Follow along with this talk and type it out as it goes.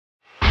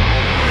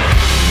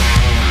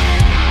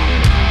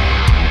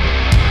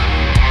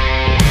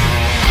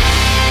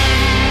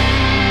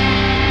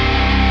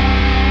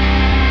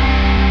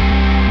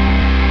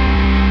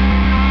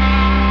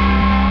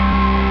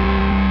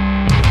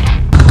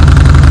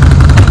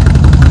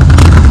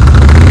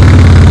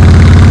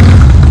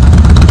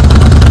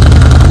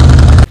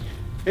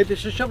Hey,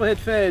 this is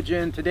shovelheadffej,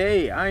 and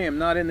today I am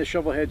not in the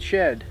shovelhead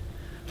shed.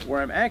 Where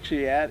I'm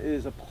actually at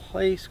is a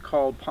place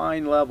called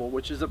Pine Level,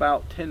 which is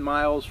about 10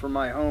 miles from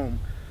my home.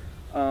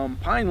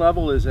 Pine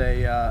Level is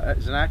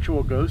an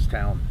actual ghost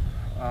town.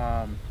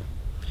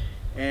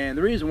 And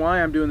the reason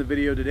why I'm doing the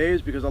video today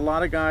is because a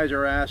lot of guys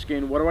are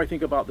asking, what do I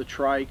think about the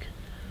Trike?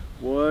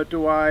 What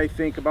do I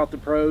think about the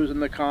pros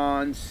and the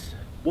cons?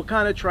 What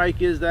kind of Trike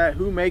is that?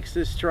 Who makes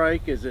this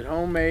Trike? Is it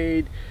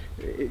homemade?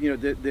 You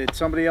know, did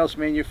somebody else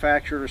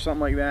manufacture it or something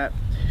like that?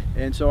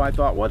 And so I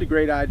thought, what a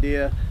great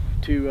idea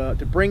to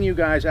bring you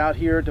guys out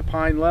here to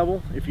Pine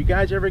Level. If you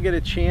guys ever get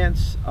a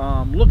chance,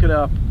 look it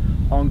up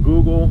on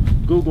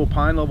Google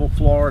Pine Level,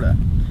 Florida.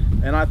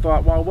 And I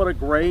thought, well, what a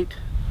great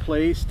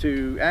place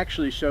to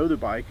actually show the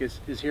bike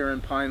is here in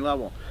Pine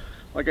Level.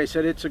 Like I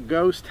said, it's a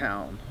ghost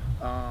town.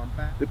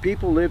 The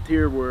people lived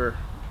here were,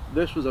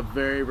 this was a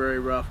very, very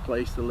rough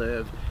place to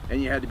live,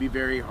 and you had to be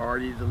very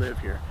hardy to live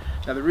here.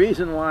 Now, the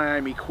reason why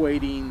I'm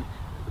equating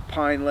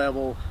Pine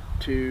Level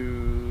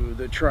to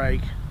the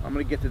Trike, I'm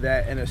going to get to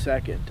that in a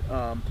second.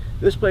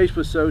 This place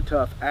was so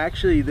tough.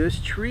 Actually, this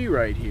tree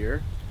right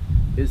here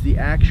is the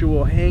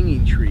actual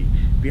hanging tree.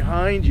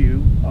 Behind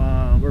you,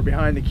 or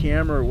behind the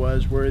camera,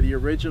 was where the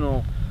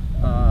original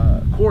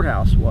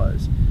courthouse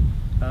was.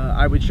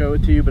 I would show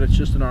it to you, but it's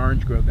just an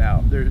orange grove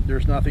out.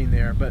 There's nothing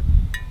there. But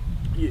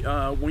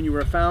when you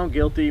were found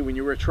guilty, when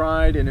you were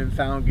tried and then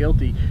found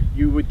guilty,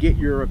 you would get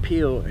your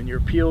appeal, and your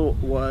appeal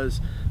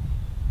was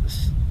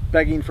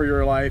begging for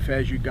your life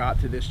as you got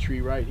to this tree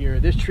right here.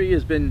 This tree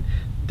has been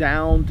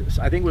downed,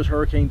 I think it was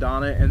Hurricane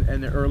Donna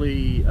in the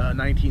early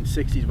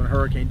 1960s. When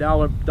Hurricane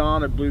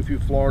Donna blew through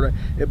Florida,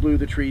 it blew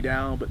the tree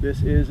down. But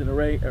this is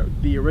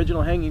the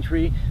original hanging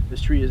tree.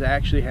 This tree has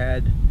actually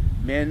had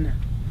men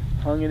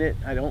hung in it.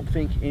 I don't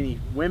think any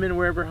women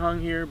were ever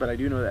hung here, but I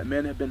do know that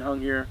men have been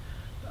hung here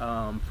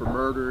for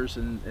murders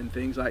and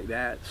things like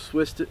that.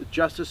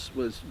 Justice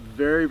was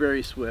very,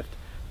 very swift,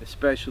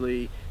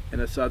 especially in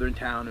a southern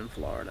town in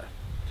Florida.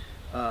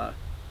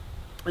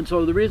 And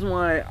so the reason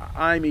why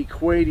I'm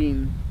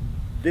equating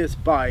this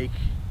bike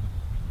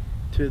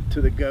to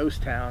the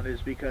ghost town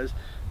is because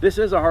this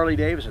is a Harley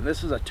Davidson.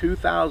 This is a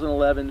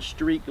 2011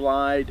 Street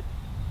Glide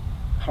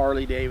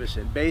Harley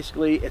Davidson.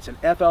 Basically, it's an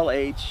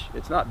FLH.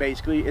 It's not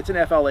basically, it's an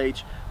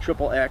FLH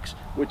XXX,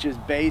 which is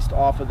based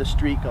off of the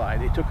Street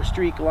Glide. They took a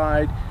Street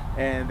Glide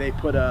and they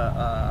put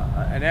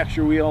an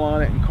extra wheel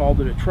on it and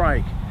called it a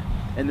Trike.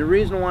 And the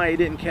reason why it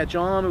didn't catch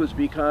on was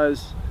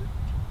because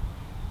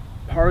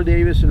Harley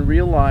Davidson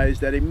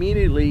realized that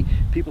immediately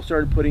people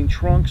started putting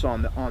trunks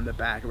on the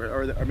back of it,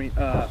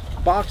 or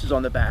boxes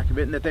on the back of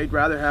it, and that they'd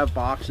rather have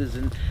boxes,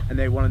 and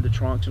they wanted the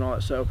trunks and all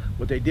that. So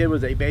what they did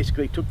was they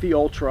basically took the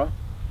Ultra.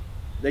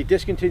 They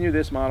discontinued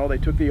this model. They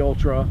took the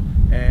Ultra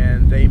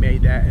and they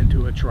made that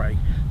into a Trike.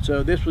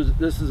 So this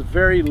is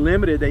very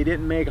limited. They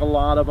didn't make a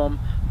lot of them.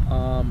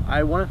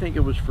 I want to think it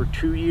was for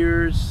 2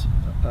 years.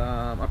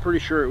 I'm pretty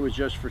sure it was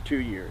just for 2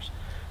 years.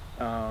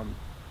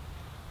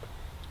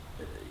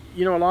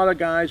 You know, a lot of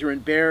guys are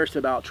embarrassed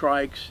about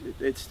Trikes.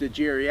 It's the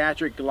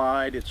geriatric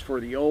glide. It's for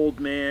the old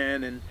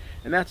men, and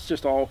that's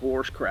just all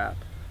horse crap.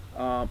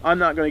 I'm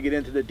not going to get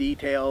into the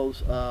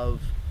details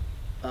of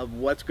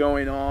what's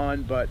going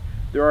on, but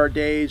there are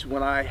days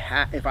when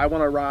if I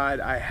want to ride,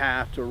 I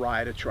have to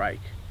ride a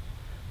Trike.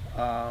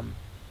 And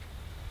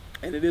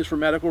it is for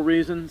medical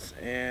reasons,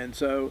 and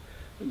so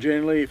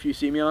generally if you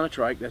see me on a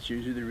Trike, that's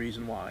usually the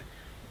reason why.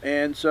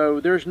 And so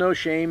there's no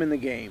shame in the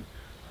game.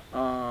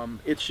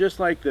 It's just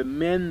like the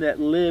men that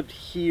lived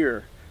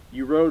here.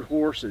 You rode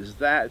horses.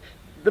 That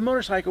the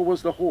motorcycle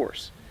was the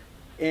horse,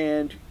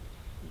 and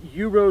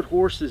you rode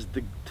horses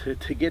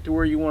to get to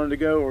where you wanted to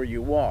go, or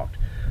you walked.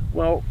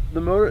 Well,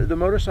 the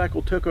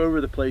motorcycle took over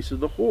the place of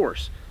the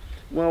horse.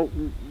 Well,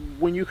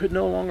 when you could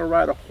no longer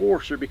ride a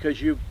horse, or because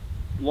you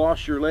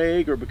lost your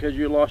leg, or because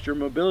you lost your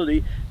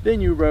mobility, then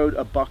you rode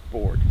a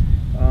buckboard,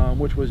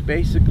 which was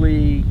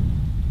basically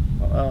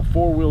a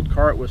four-wheeled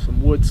cart with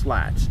some wood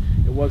slats.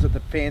 It wasn't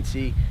the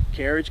fancy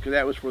carriage, because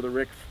that was for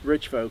the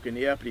rich folk and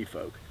the uppity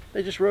folk.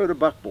 They just rode a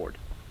buckboard.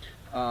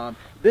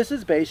 This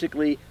is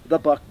basically the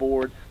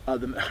buckboard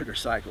of the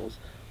motorcycles.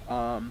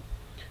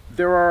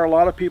 There are a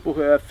lot of people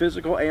who have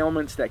physical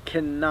ailments that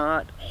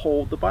cannot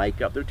hold the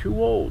bike up. They're too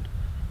old,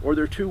 or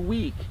they're too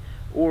weak,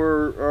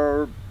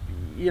 or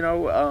you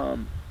know,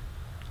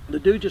 the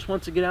dude just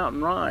wants to get out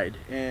and ride,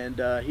 and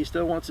he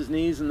still wants his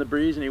knees in the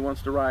breeze, and he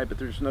wants to ride, but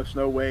there's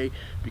no way,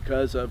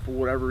 because of, for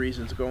whatever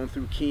reasons, going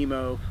through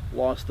chemo,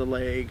 lost the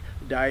leg,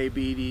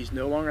 diabetes,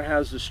 no longer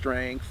has the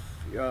strength.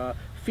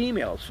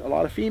 Females, a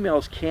lot of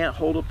females can't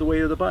hold up the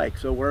weight of the bike,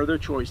 so what are their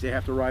choice? They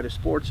have to ride a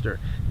Sportster.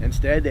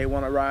 Instead, they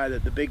want to ride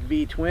the big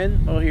V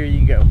twin. Well, here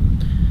you go.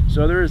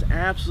 So there is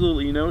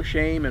absolutely no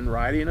shame in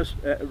riding a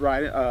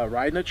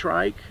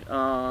Trike,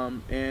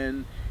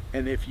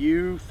 and if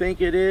you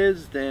think it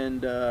is, then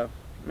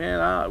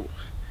man,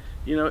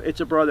 you know, it's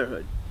a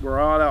brotherhood.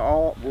 We're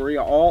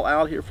all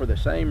out here for the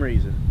same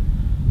reason.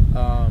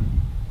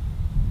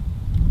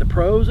 The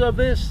pros of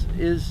this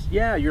is,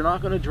 yeah, you're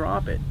not going to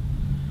drop it.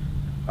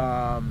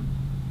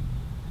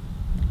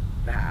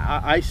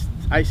 I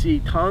see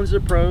tons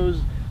of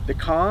pros. The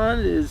con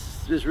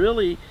is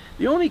really,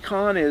 the only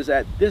con is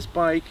that this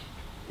bike,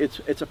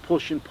 it's a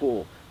push and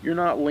pull. You're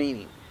not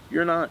leaning.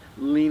 You're not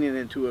leaning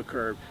into a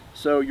curve.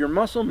 So your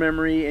muscle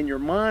memory and your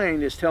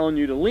mind is telling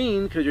you to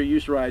lean because you're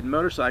used to riding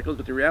motorcycles,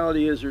 but the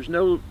reality is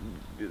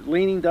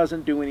leaning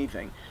doesn't do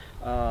anything.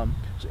 So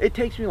it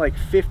takes me like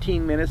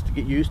 15 minutes to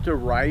get used to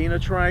riding a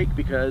trike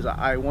because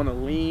I want to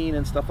lean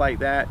and stuff like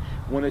that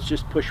when it's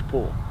just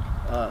push-pull.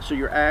 So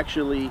you're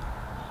actually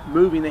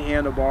moving the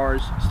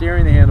handlebars,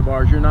 steering the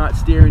handlebars. You're not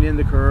steering in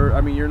the curve.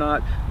 I mean, you're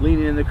not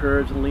leaning in the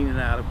curves and leaning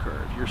out of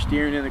curves. You're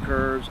steering in the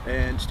curves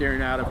and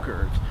steering out of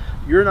curves.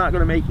 You're not going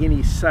to make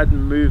any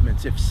sudden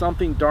movements. If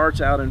something darts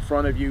out in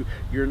front of you,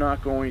 you're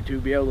not going to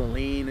be able to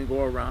lean and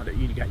go around it.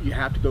 You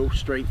have to go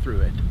straight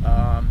through it.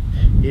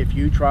 If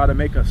you try to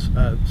make a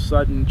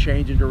sudden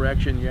change in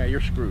direction, yeah, you're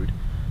screwed.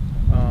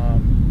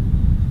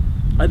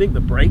 I think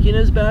the braking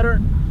is better.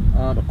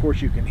 Of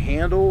course, you can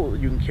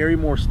carry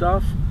more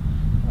stuff.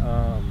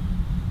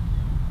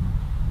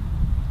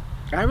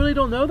 I really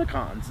don't know the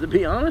cons, to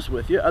be honest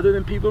with you, other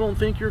than people don't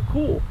think you're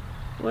cool.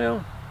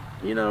 Well,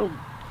 you know,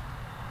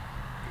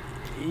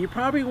 you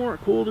probably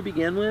weren't cool to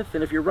begin with,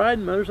 and if you're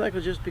riding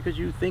motorcycles just because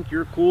you think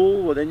you're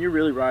cool, well, then you're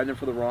really riding it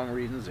for the wrong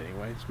reasons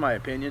anyway. It's my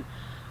opinion.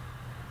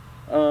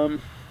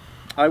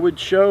 I would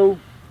show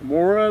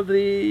more of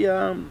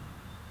the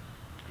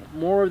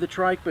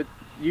trike, but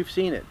you've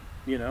seen it,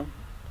 you know.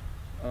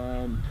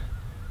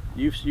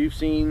 You've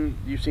seen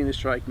this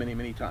trike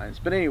many times.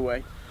 But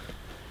anyway,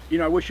 you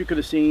know, I wish you could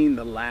have seen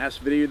the last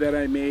video that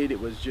I made. It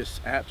was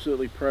just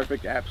absolutely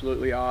perfect,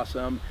 absolutely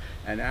awesome.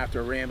 And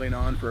after rambling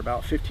on for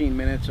about 15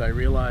 minutes, I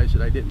realized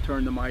that I didn't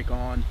turn the mic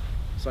on.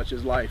 Such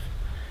is life.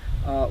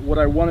 What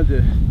I wanted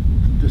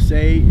to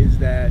say is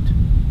that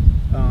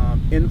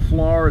in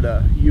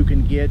Florida, you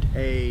can get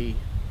a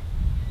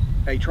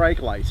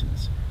trike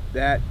license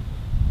that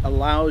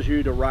allows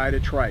you to ride a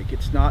trike.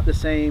 It's not the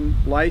same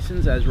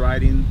license as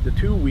riding the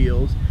 2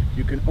 wheels.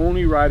 You can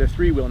only ride a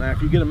 3-wheel. Now,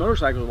 if you get a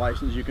motorcycle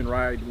license, you can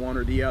ride one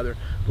or the other.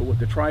 But with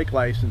the trike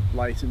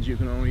license, you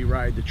can only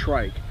ride the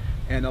trike.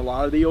 And a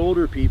lot of the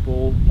older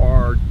people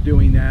are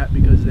doing that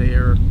because they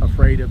are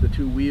afraid of the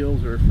 2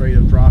 wheels, or afraid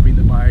of dropping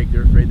the bike.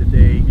 They're afraid that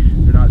they're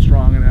not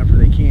strong enough, or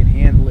they can't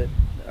handle it,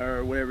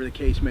 or whatever the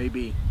case may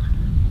be.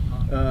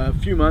 A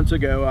few months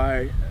ago,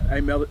 I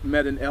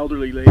met an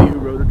elderly lady who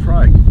rode a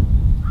trike.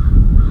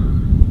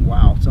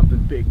 Wow, something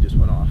big just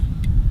went off.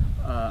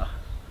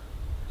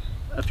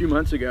 A few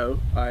months ago,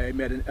 I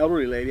met an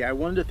elderly lady. I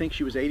wanted to think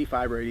she was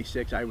 85 or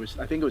 86. I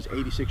think it was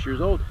 86 years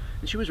old,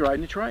 and she was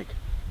riding a trike.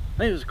 I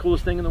think it was the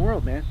coolest thing in the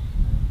world, man.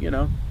 You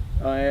know,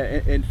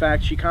 in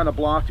fact, she kind of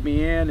blocked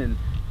me in, and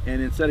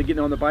instead of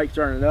getting on the bike,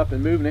 starting it up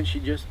and moving it, she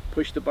just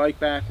pushed the bike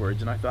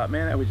backwards. And I thought,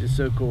 man, that was just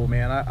so cool,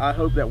 man. I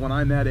hope that when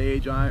I'm that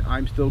age,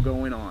 I'm still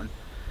going on,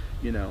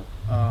 you know.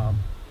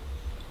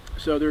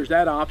 So there's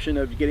that option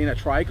of getting a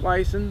trike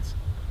license.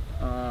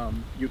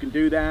 You can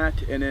do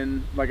that, and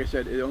then, like I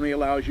said, it only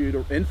allows you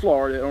to, in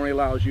Florida, it only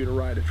allows you to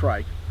ride a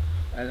trike.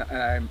 And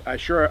I'm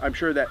sure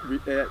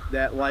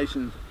that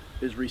license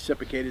is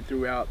reciprocated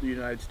throughout the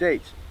United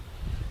States.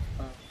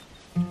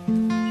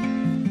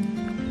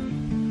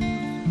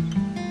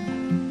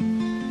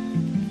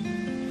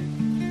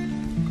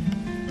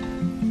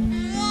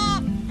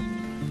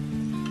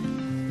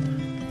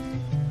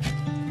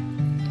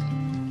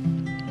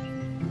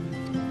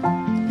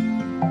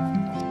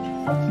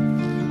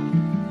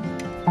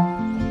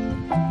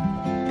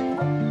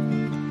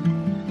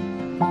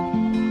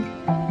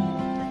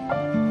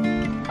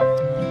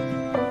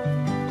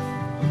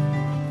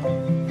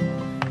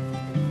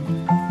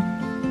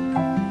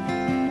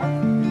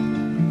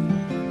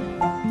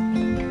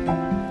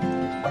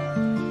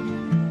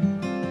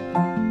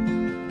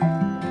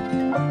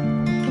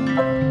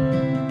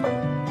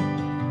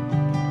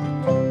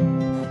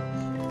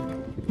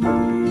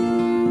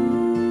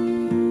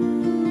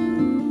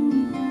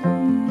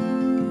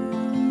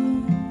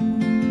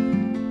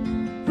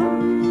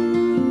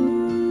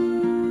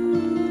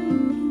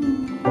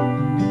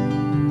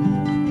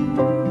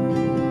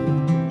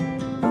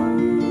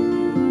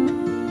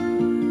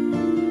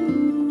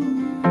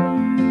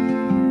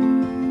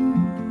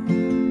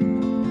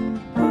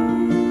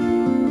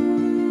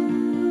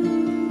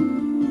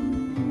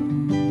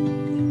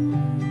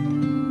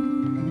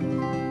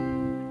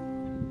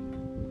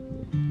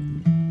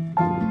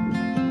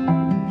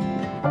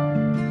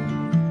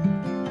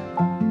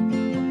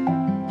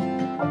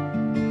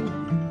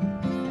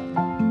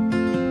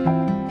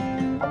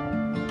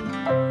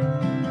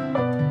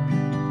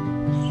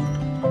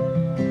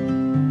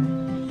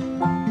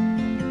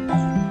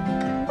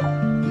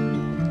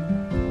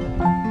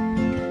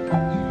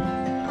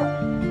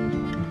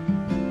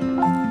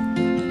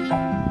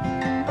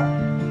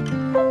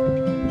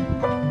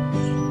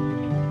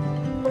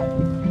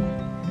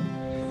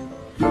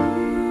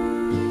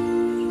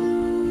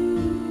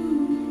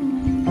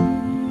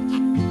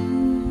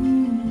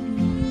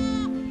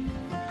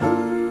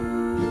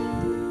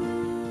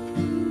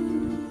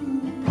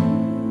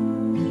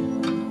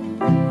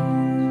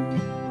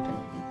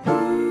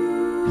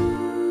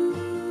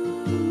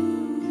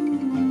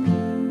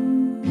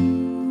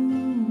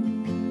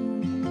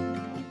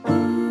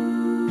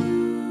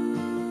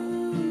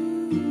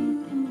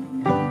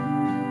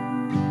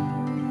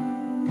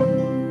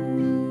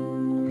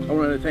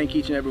 thank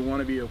each and every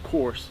one of you, of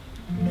course,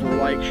 for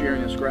like,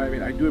 sharing, and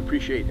subscribing. I do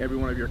appreciate every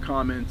one of your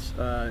comments.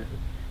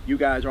 You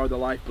guys are the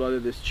lifeblood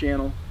of this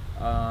channel.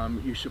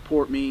 You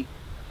support me,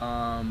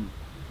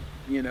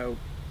 you know,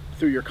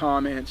 through your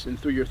comments and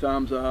through your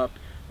thumbs up.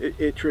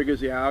 It triggers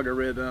the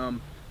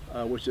algorithm,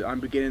 which I'm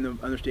beginning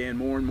to understand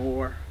more and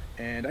more.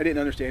 And I didn't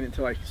understand it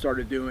until I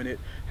started doing it,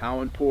 how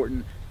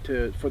important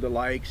for the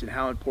likes, and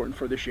how important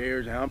for the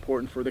shares, and how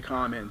important for the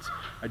comments.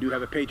 I do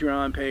have a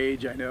Patreon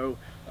page. I know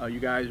you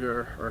guys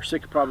are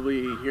sick of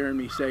probably hearing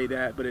me say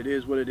that, but it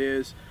is what it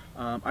is.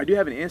 I do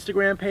have an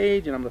Instagram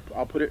page, and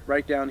I'll put it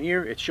right down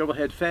here. It's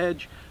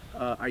shovelheadffej.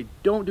 I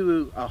don't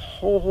do a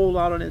whole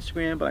lot on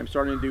Instagram, but I'm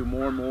starting to do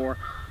more and more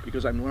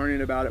because I'm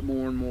learning about it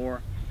more and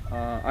more.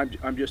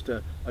 I'm just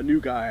a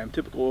new guy. I'm a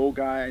typical old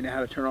guy. I know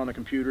how to turn on a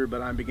computer,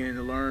 but I'm beginning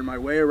to learn my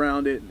way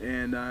around it,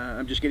 and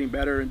I'm just getting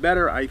better and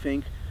better, I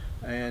think.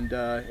 And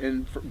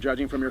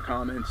judging from your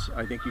comments,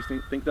 I think you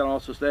think that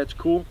also, so that's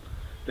cool.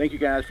 Thank you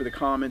guys for the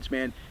comments,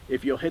 man.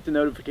 If you'll hit the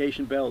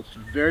notification bell, it's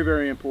very,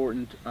 very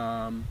important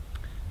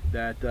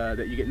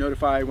that you get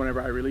notified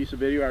whenever I release a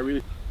video.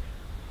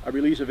 I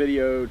release a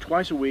video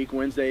twice a week,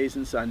 Wednesdays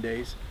and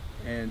Sundays,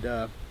 and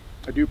I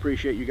do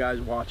appreciate you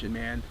guys watching,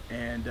 man.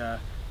 And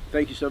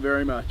thank you so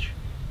very much.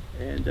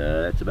 And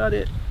that's about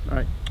it. All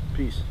right,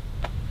 peace.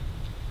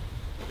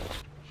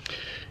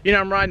 You know,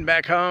 I'm riding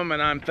back home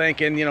and I'm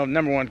thinking, you know,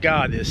 number one,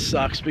 God, this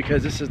sucks,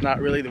 because this is not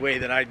really the way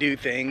that I do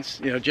things,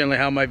 you know, generally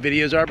how my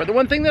videos are. But the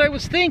one thing that I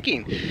was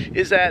thinking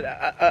is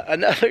that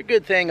another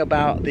good thing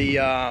about the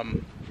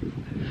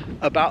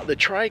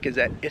Trike is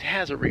that it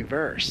has a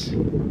reverse.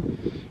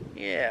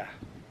 Yeah,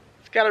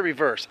 it's got a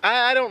reverse.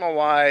 I don't know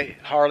why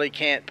Harley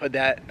can't put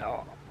that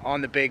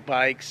on the big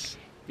bikes,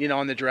 you know,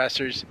 on the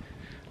dressers.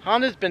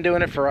 Honda's been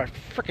doing it for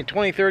freaking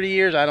 20, 30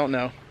 years. I don't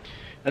know.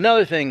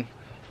 Another thing,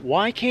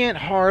 why can't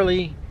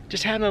Harley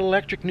just have an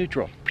electric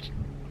neutral?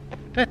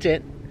 That's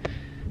it.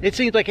 It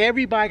seems like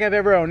every bike I've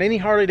ever owned, any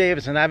Harley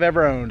Davidson I've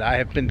ever owned, I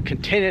have been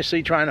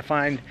continuously trying to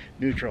find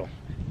neutral.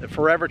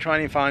 Forever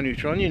trying to find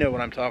neutral, and you know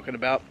what I'm talking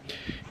about.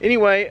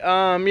 Anyway,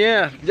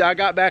 yeah, I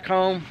got back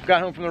home,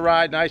 got home from the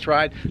ride, nice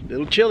ride, a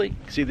little chilly,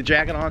 see the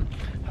jacket on.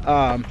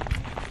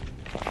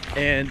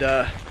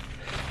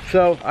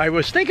 So I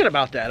was thinking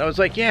about that. I was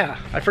like, yeah,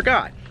 I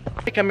forgot.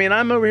 I mean,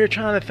 I'm over here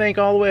trying to think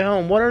all the way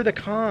home. What are the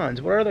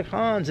cons? What are the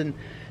cons? And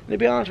to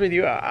be honest with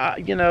you,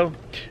 you know,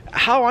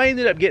 how I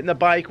ended up getting the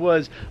bike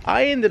was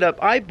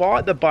I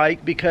bought the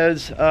bike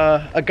because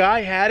a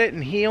guy had it,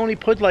 and he only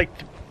put like,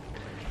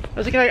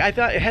 I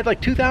thought it had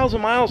like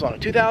 2,000 miles on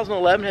it.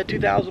 2011 had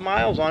 2,000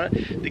 miles on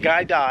it. The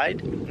guy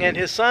died, and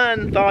his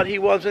son thought he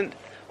wasn't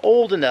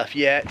old enough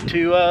yet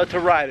to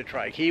ride a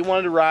trike. He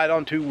wanted to ride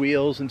on 2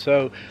 wheels, and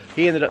so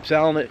he ended up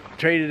selling it,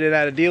 traded it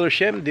at a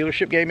dealership, and the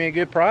dealership gave me a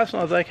good price,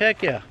 and I was like,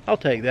 heck yeah, I'll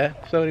take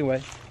that. So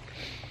anyway,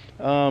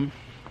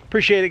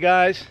 appreciate it,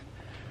 guys.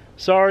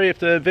 Sorry if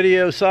the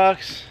video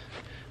sucks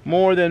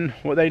more than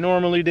what they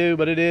normally do,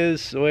 but it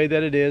is the way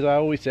that it is. I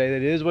always say that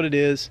it is what it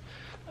is.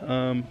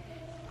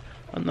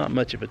 I'm not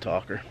much of a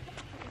talker.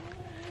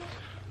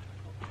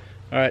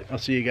 All right, I'll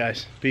see you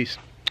guys. Peace.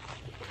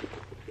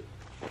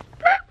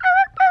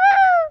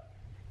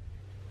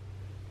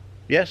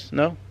 Yes?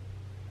 No?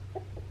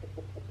 All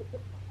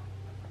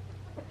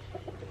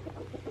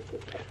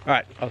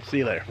right, I'll see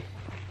you later.